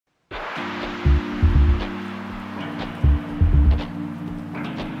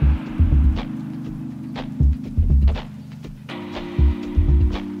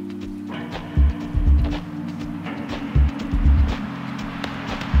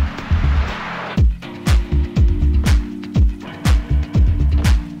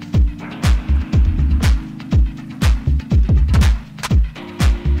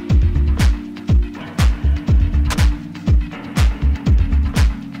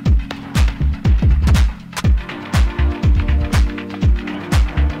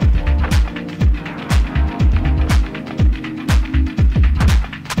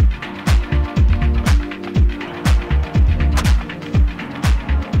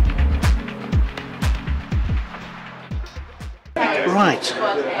Right,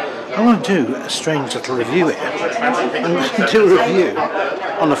 I want to do a strange little review here. I'm going to do a review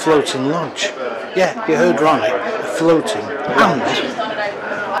on a floating lodge. Yeah, you heard right, a floating. And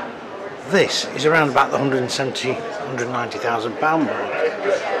this is around about the 170, 190,000 pound mark.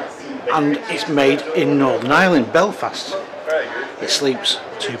 And it's made in Northern Ireland, Belfast. It sleeps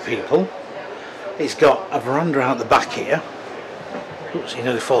 2 people. It's got a veranda out the back here. Oops, he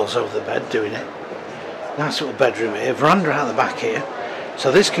nearly falls over the bed doing it. Nice little bedroom here, veranda out the back here.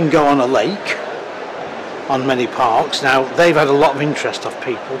 So this can go on a lake, on many parks. Now they've had a lot of interest of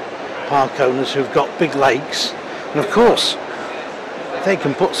people, park owners who've got big lakes. And of course, if they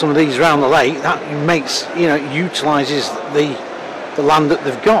can put some of these around the lake, that makes, you know, utilises the land that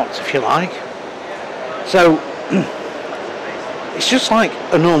they've got, if you like. So it's just like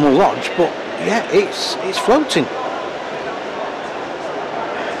a normal lodge, but yeah, it's floating.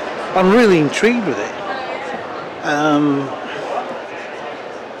 I'm really intrigued with it.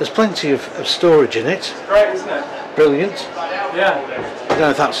 There's plenty of storage in it. Great, isn't it? Brilliant. Yeah. I don't know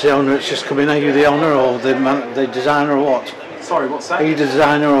if that's the owner, it's just come in. Are you the owner or the designer or what? Sorry, what's that? Are you the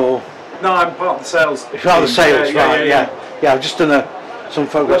designer or? No, I'm part of the sales. You're part of the sales, right, yeah. I've just done some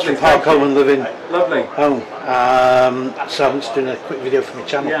photos from Park Home and Living Lovely. Home. So I'm just doing a quick video for my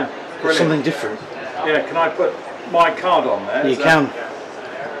channel. Yeah, it's something different. Yeah, can I put my card on there? You can.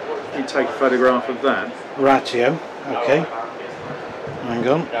 You take a photograph of that. Rightio, okay. Hang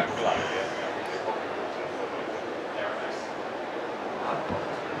on.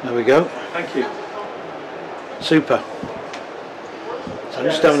 There we go. Thank you. Super. So I'm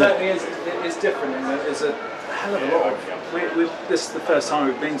just it certainly is different, and there's a hell of a lot of. This is the first time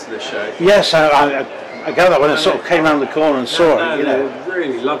we've been to this show. Yes, I got that when I sort of came around the corner and saw it. You know, they're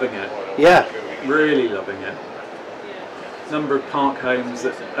really loving it. Yeah. Really loving it. Number of park homes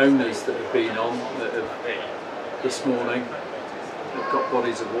that owners that have been on that have this morning. They've got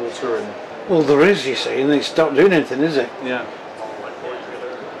bodies of water and. Well, there is, you see, and they stopped doing anything, is it? Yeah.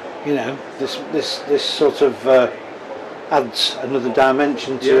 You know, this sort of adds another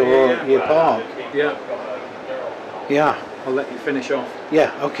dimension to your park. Yeah. Yeah. I'll let you finish off.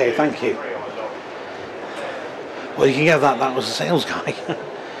 Yeah. Okay. Thank you. Well, you can get that. That was the sales guy.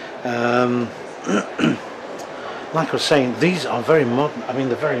 Like I was saying, these are very modern. I mean,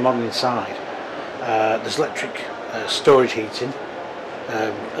 they're very modern inside. There's electric storage heating,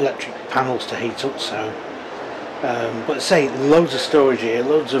 electric panels to heat up. So, but say loads of storage here,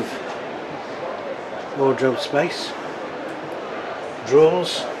 loads of wardrobe space,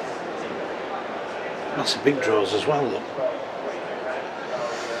 drawers. Massive big drawers as well. Look.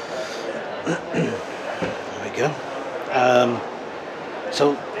 There we go.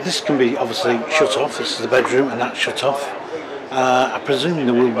 So this can be obviously shut off. This is the bedroom and that's shut off. I presume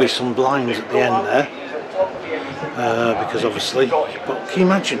there will be some blinds at the end there, because obviously, but can you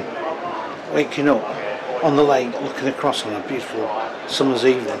imagine waking up on the lake looking across on a beautiful summer's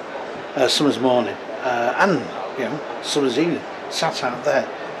evening, summer's morning, and you know, summer's evening, sat out there,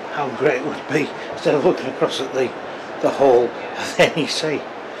 how great it would be instead of looking across at the whole of the NEC.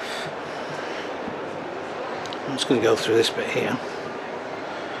 I'm just going to go through this bit here.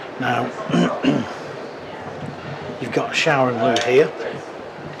 Now, you've got a shower and loo here.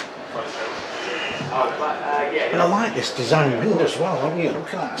 And I like this design window as well, haven't you?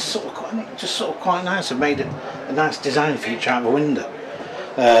 Look at that, it's sort of quite nice. I've made a nice design feature out of a window.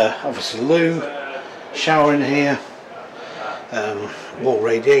 Obviously loo, shower in here, wall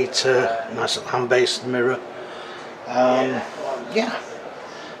radiator, nice little hand basin mirror. Yeah.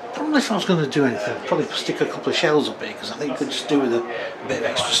 Probably if I was going to do anything, I'd probably stick a couple of shelves up here because I think you could just do with a bit of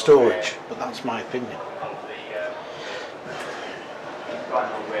extra storage, but that's my opinion.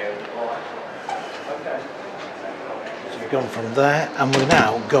 So we've gone from there and we're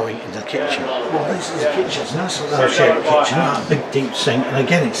now going into the kitchen. Well, this is the kitchen, it's a nice little shaped kitchen, that big deep sink, and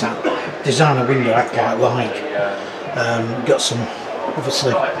again it's that designer window I quite like. Got some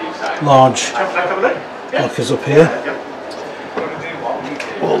obviously large lockers up here.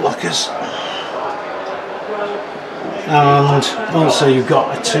 Wall lockers, and also you've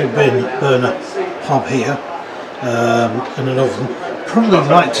got a 2-burner hob here, and an oven. Probably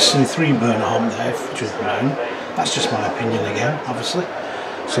like to see 3-burner hob there, truth be known. That's just my opinion again, obviously.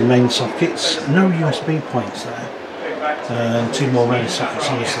 Some main sockets, no USB points there, and 2 more main sockets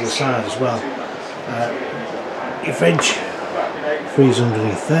on this other side as well. Your veg freezer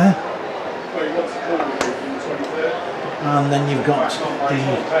underneath there. And then you've got the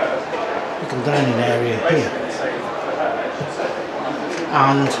little dining area here,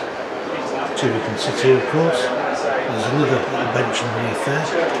 and 2 you can sit here of course, There's another little bench underneath there,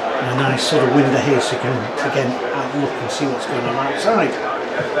 and a nice sort of window here so you can again look and see what's going on outside.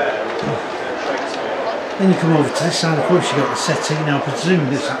 Then you come over to this side, of course you've got the settee. Now I presume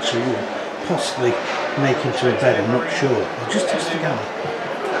this actually will possibly make into a bed, I'm not sure. I'll just test the guy.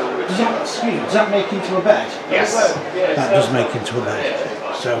 Does that make into a bed? Yes. That does make into a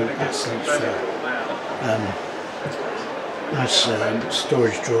bed. So excellent for nice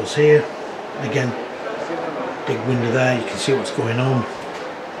storage drawers here. Again, big window there, you can see what's going on.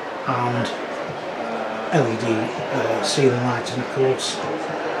 And LED ceiling lighting, of course.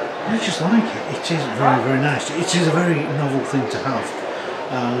 I just like it. It is very, very nice. It is a very novel thing to have.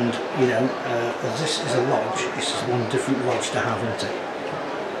 And, you know, as this is a lodge, this is one different lodge to have, isn't it?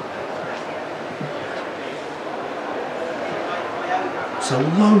 So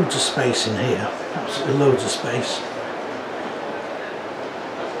loads of space in here, absolutely loads of space.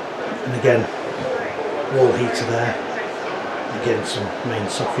 And again, wall heater there. Again, some main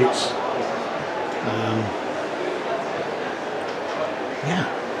sockets. Yeah.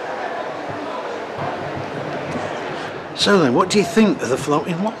 So then, what do you think of the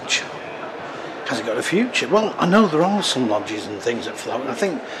floating lodge? Has it got a future? Well, I know there are some lodges and things that float, and I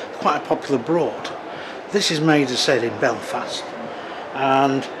think quite a popular abroad. This is made, as I said, in Belfast,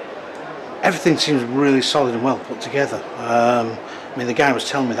 and everything seems really solid and well put together. I mean, the guy was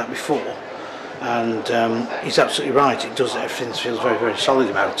telling me that before, and he's absolutely right. It does. Everything feels very, very solid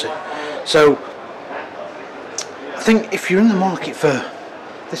about it. So, I think if you're in the market for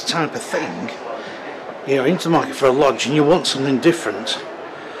this type of thing, you're into the market for a lodge and you want something different,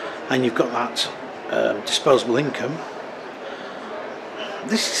 and you've got that disposable income,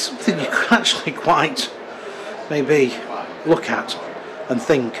 this is something you could actually quite maybe look at and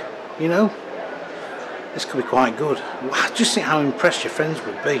think, you know, this could be quite good. Just think how impressed your friends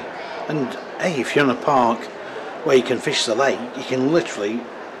would be. And hey, if you're on a park where you can fish the lake, you can literally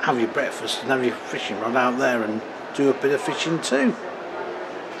have your breakfast and have your fishing rod out there and do a bit of fishing too.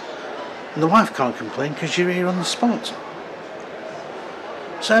 And the wife can't complain because you're here on the spot.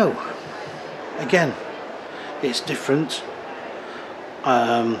 So, again, it's different.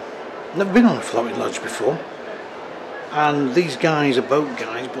 Never been on a floating lodge before. And these guys are boat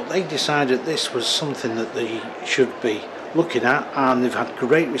guys, but they decided this was something that they should be looking at, and they've had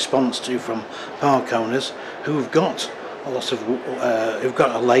great response to from park owners who've got a lot of, who've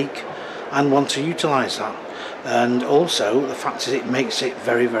got a lake and want to utilise that. And also the fact is it makes it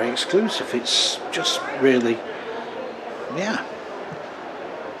very, very exclusive. It's just really, yeah,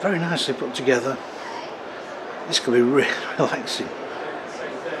 very nicely put together. This could be really relaxing,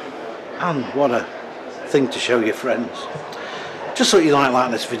 and what a thing to show your friends. Just thought you might like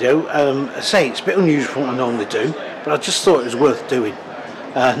this video. I say it's a bit unusual from what I normally do, but I just thought it was worth doing.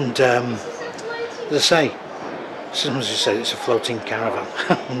 And as I say, sometimes you said it's a floating caravan.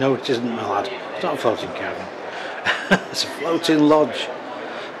 No, it isn't, my lad. It's not a floating caravan. It's a floating lodge,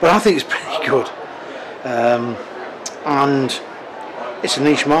 but I think it's pretty good. And it's a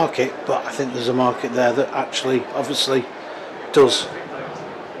niche market, but I think there's a market there that actually obviously does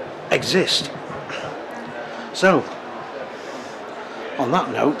exist. So on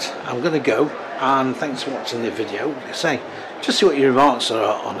that note, I'm going to go, and thanks for watching the video. Like I say, just see what your remarks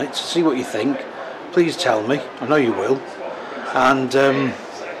are on it, see what you think. Please tell me, I know you will. And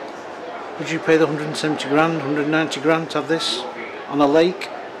would you pay the 170 grand, 190 grand to have this on a lake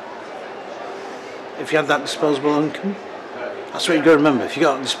if you had that disposable income? That's what you've got to remember. If you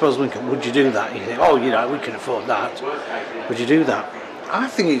got disposable income, would you do that? You think, oh, you know, we can afford that. Would you do that? I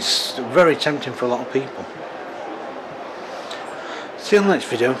think it's very tempting for a lot of people. See you on the next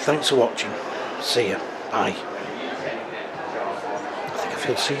video. Thanks for watching. See ya. Bye. I think I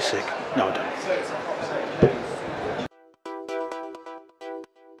feel seasick. No, I don't.